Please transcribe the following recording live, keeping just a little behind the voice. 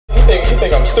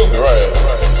think I'm stupid, right?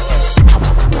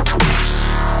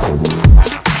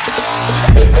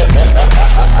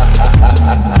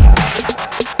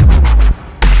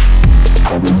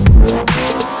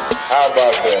 How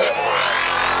about that?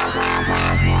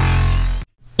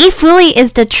 E FooLy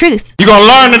is the truth. You gonna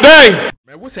learn today.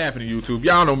 Man, what's happening, YouTube?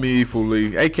 Y'all know me, E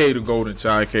FooLy, aka the Golden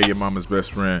Child, aka your mama's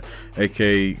best friend,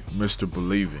 aka Mr.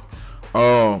 Believe It.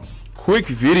 Quick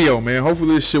video, man.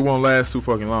 Hopefully this shit won't last too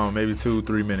fucking long, maybe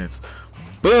 2-3 minutes.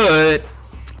 But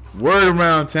word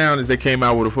around town is they came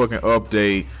out with a fucking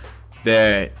update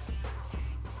that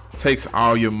takes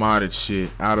all your modded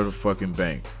shit out of the fucking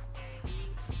bank.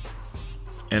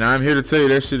 And I'm here to tell you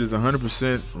that shit is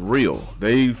 100% real.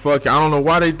 They fucking, I don't know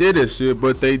why they did that shit,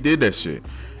 but they did that shit.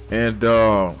 And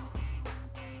so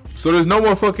there's no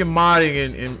more fucking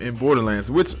modding in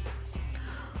Borderlands, which,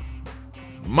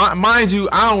 mind you,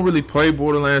 I don't really play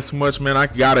Borderlands too much, man. I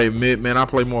gotta admit, man, I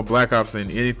play more Black Ops than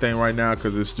anything right now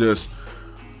because it's just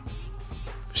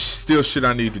still shit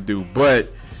I need to do.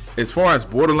 But as far as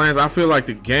Borderlands, I feel like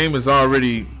the game is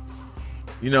already,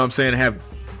 you know what I'm saying, have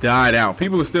died out.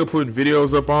 People are still putting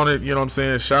videos up on it, you know what I'm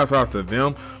saying? Shouts out to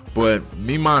them. But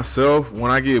me myself,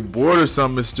 when I get bored or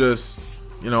something, it's just,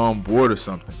 you know, I'm bored or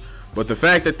something. But the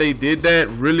fact that they did that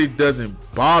really doesn't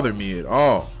bother me at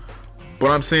all. But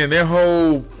I'm saying their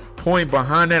whole point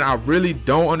behind that, I really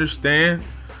don't understand.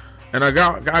 And I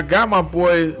got my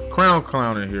boy Crown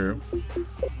Clown in here.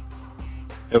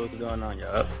 Hey, what's going on,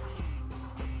 y'all?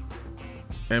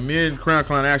 And me and Crown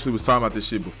Clown actually was talking about this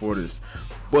shit before this.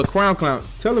 But Crown Clown,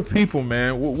 tell the people,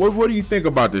 man, what do you think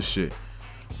about this shit?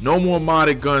 No more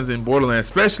modded guns in Borderlands,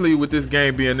 especially with this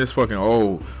game being this fucking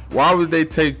old. Why would they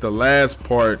take the last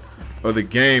part of the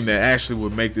game that actually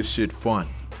would make this shit fun?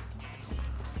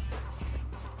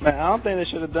 Man, I don't think they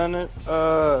should have done it.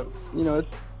 You know, it's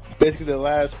basically the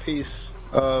last piece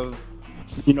of,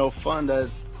 you know, fun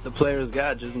that the players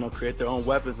got. Just, you know, create their own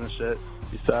weapons and shit.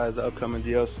 Besides the upcoming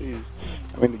DLCs.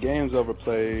 I mean, the game's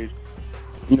overplayed.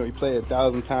 You know, you play it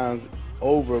 1,000 times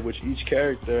over with each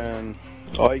character, and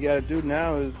all you gotta do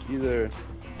now is either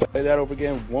play that over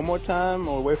again one more time,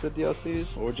 or wait for the DLCs,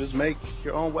 or just make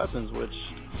your own weapons, which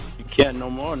you can't no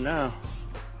more now.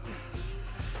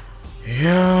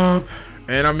 Yep.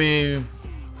 And I mean,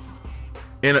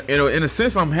 in a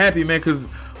sense, I'm happy, man, because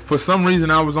for some reason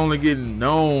I was only getting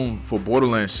known for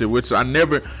Borderlands shit, which I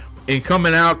never, in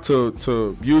coming out to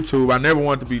YouTube, I never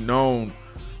wanted to be known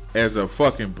as a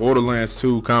fucking Borderlands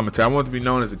 2 commentator. I want to be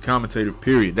known as a commentator,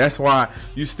 period. That's why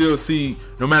you still see,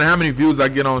 no matter how many views I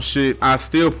get on shit, I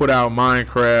still put out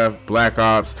Minecraft, Black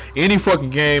Ops, any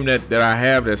fucking game that I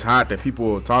have that's hot that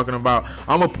people are talking about.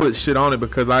 I'm gonna put shit on it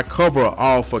because I cover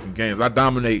all fucking games. I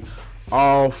dominate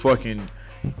all fucking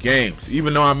games.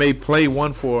 Even though I may play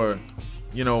one for,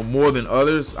 you know, more than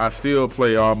others, I still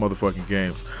play all motherfucking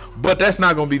games. But that's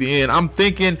not gonna be the end. I'm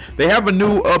thinking they have a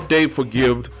new update for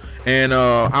GIBBED. And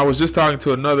I was just talking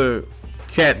to another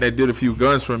cat that did a few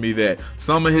guns for me that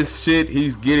some of his shit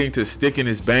he's getting to stick in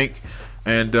his bank.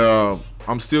 And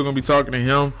I'm still going to be talking to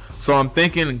him. So I'm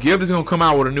thinking GIBBED is going to come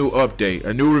out with a new update,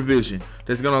 a new revision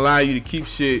that's going to allow you to keep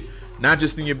shit not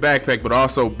just in your backpack but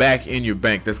also back in your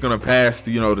bank. That's going to pass the,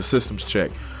 you know, the systems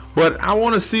check. But I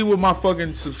want to see what my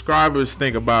fucking subscribers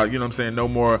think about, you know what I'm saying, no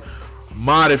more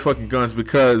modded fucking guns,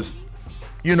 because,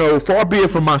 you know, far be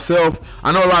it from myself,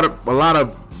 I know a lot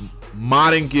of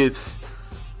modding gets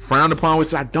frowned upon,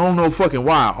 which I don't know fucking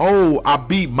why. Oh, I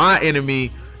beat my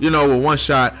enemy, you know, with one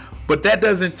shot. But that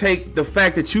doesn't take the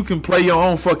fact that you can play your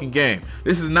own fucking game.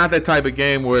 This is not that type of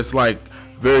game where it's like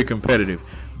very competitive.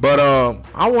 But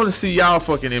I want to see y'all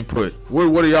fucking input.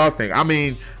 What do y'all think? I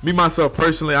mean, me myself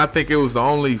personally, I think it was the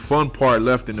only fun part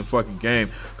left in the fucking game.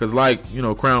 Cause like, you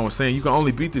know, Crown was saying, you can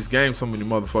only beat this game so many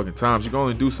motherfucking times. You can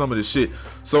only do some of this shit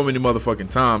so many motherfucking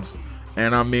times.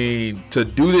 And I mean, to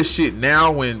do this shit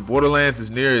now when Borderlands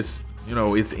is near its, you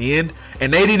know, its end,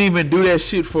 and they didn't even do that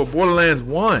shit for Borderlands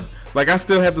 1. Like, I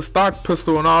still have the stock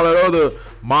pistol and all that other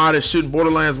modded shit in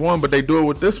Borderlands 1, but they do it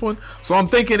with this one. So I'm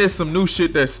thinking it's some new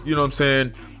shit that's, you know what I'm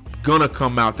saying, gonna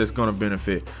come out that's gonna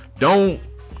benefit. Don't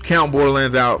count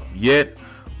Borderlands out yet,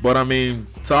 but I mean,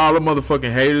 to all the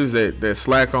motherfucking haters that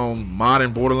slack on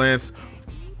modding Borderlands,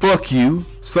 fuck you,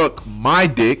 suck my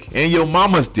dick and your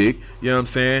mama's dick, you know what I'm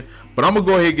saying? But I'm gonna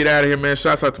go ahead and get out of here, man.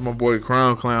 Shouts out to my boy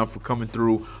Crown Clown for coming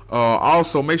through.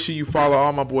 Also, make sure you follow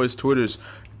all my boys' Twitters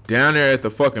down there at the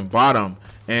fucking bottom.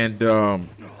 And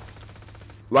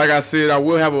like I said, I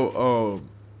will have a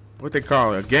what they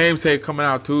call it, a game tag coming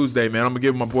out Tuesday, man. I'm gonna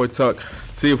give my boy Tuck,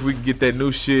 see if we can get that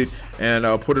new shit and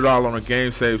put it all on a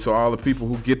game save, so all the people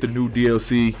who get the new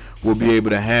DLC will be able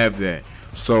to have that.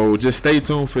 So just stay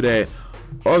tuned for that.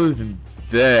 Other than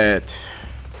that.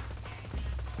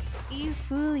 E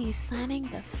FooLy signing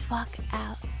the fuck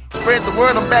out. Spread the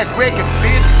word, I'm back breaking,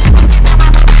 bitch.